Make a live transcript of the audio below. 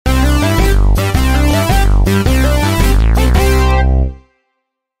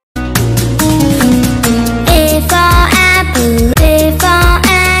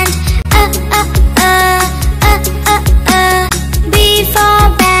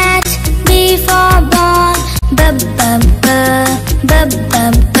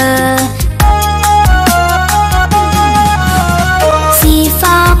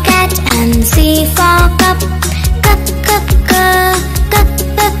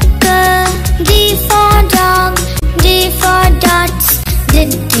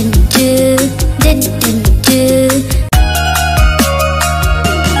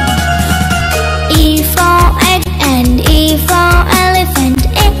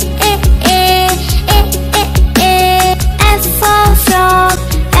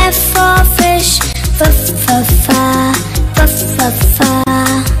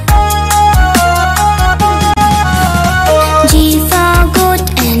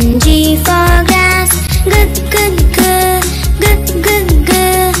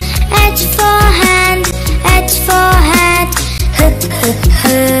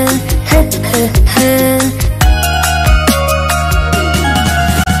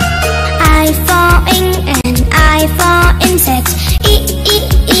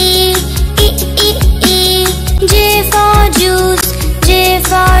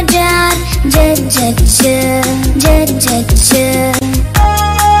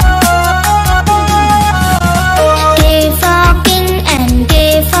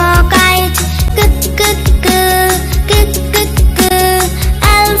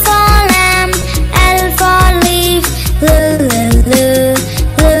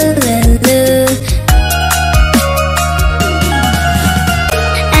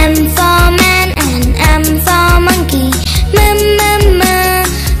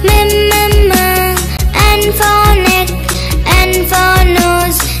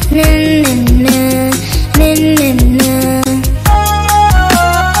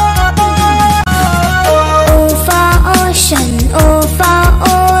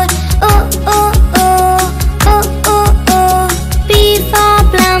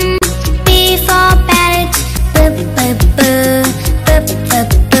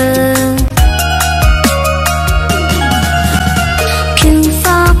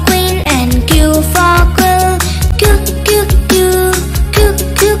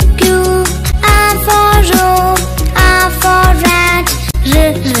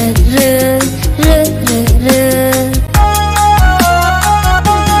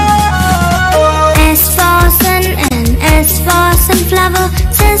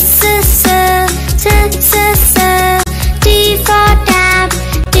D for dab,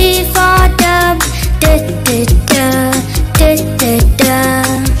 D for dub,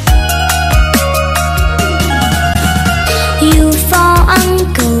 U for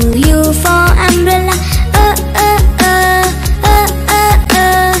uncle, U for umbrella,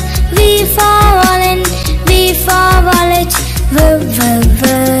 V for wallet, V for wallet,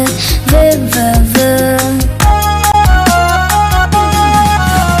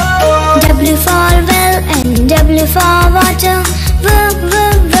 W for well and W for water,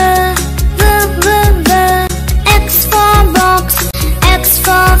 X for box, X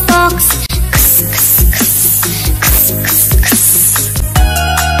for fox,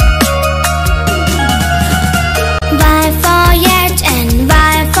 Y for yet and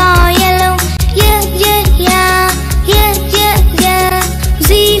Y for yellow,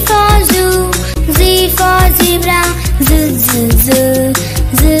 Z for zoo, Z for zebra, Z.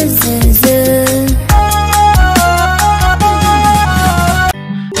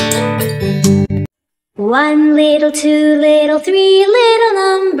 One little, two little, three little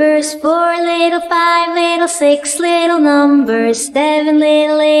numbers, four little, five little, six little numbers, seven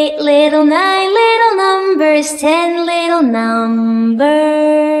little, eight little, nine little numbers, 10 little numbers.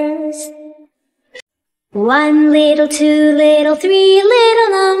 One little, two little, three little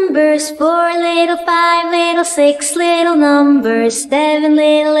numbers, four little, five little, six little numbers, seven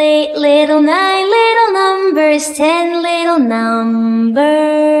little, eight little, nine little numbers, 10 little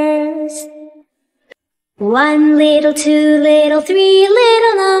numbers. One little, two little, three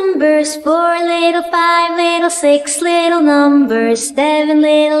little numbers, four little, five little, six little numbers, seven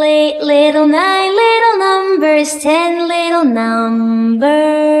little, eight little, nine little numbers, 10 little numbers.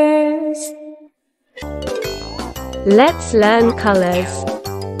 Let's learn colors.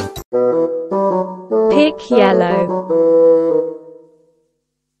 Pick yellow.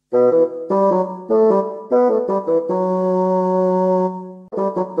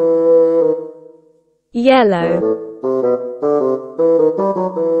 Yellow.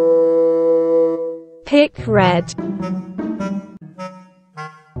 Pick red.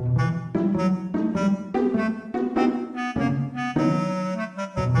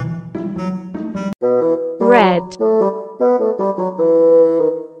 Red.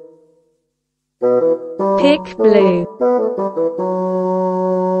 Pick blue.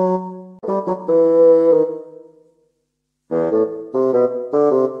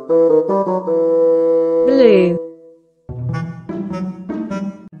 Blue.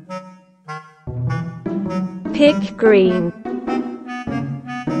 Pick green.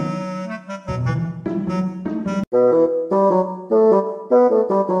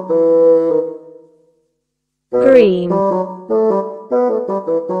 Green.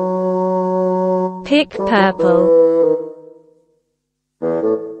 Pick purple.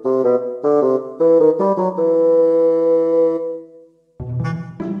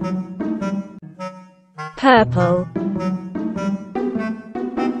 Purple.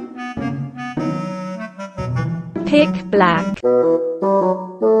 Pick black.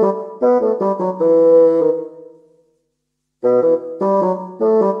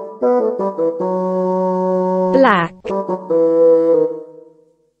 Black.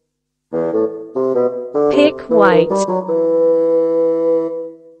 Pick white.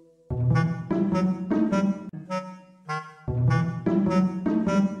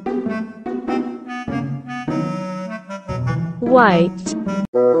 White.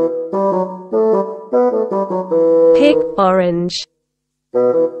 Pick orange.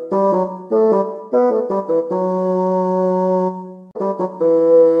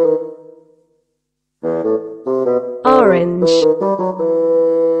 Orange.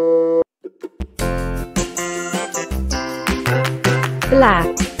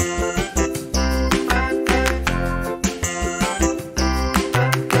 Black.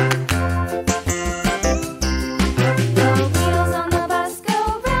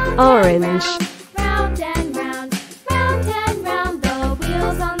 Orange. Round and round, round and round. The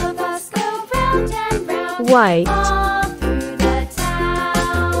wheels on the bus go round and round. White. All through the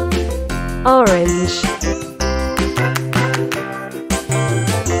town. Orange.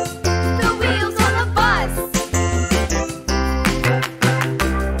 The wheels on the bus.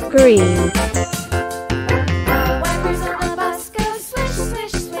 Green. The wipers on the bus go swish,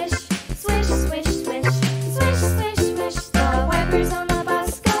 swish, swish, swish, swish, swish, swish, swish, swish. The wipers on the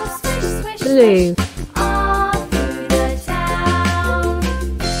bus go swish, swish, Blue. swish, all through the town.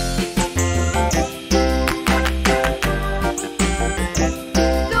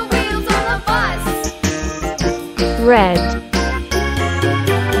 The wheels on the bus. Red.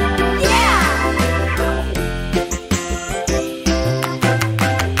 Yeah!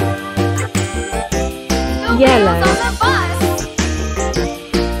 yellow